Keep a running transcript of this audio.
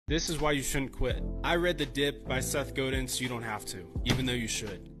This is why you shouldn't quit. I read The Dip by Seth Godin, so you don't have to, even though you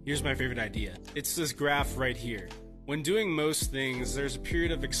should. Here's my favorite idea. It's this graph right here. When doing most things, there's a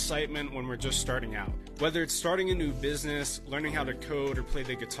period of excitement when we're just starting out. Whether it's starting a new business, learning how to code or play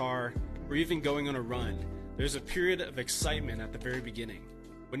the guitar, or even going on a run, there's a period of excitement at the very beginning.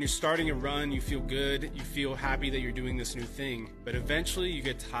 When you're starting a run, you feel good, you feel happy that you're doing this new thing, but eventually you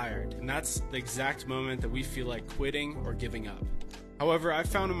get tired, and that's the exact moment that we feel like quitting or giving up. However, I've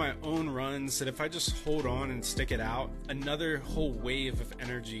found in my own runs that if I just hold on and stick it out, another whole wave of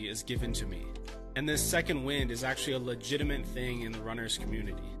energy is given to me. And this second wind is actually a legitimate thing in the runners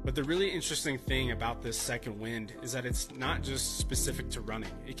community. But the really interesting thing about this second wind is that it's not just specific to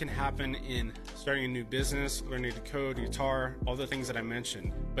running. It can happen in starting a new business, learning to code, guitar, all the things that I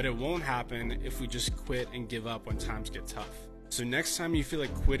mentioned. But it won't happen if we just quit and give up when times get tough. So next time you feel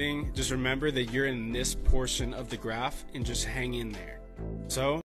like quitting, just remember that you're in this portion of the graph and just hang in there. So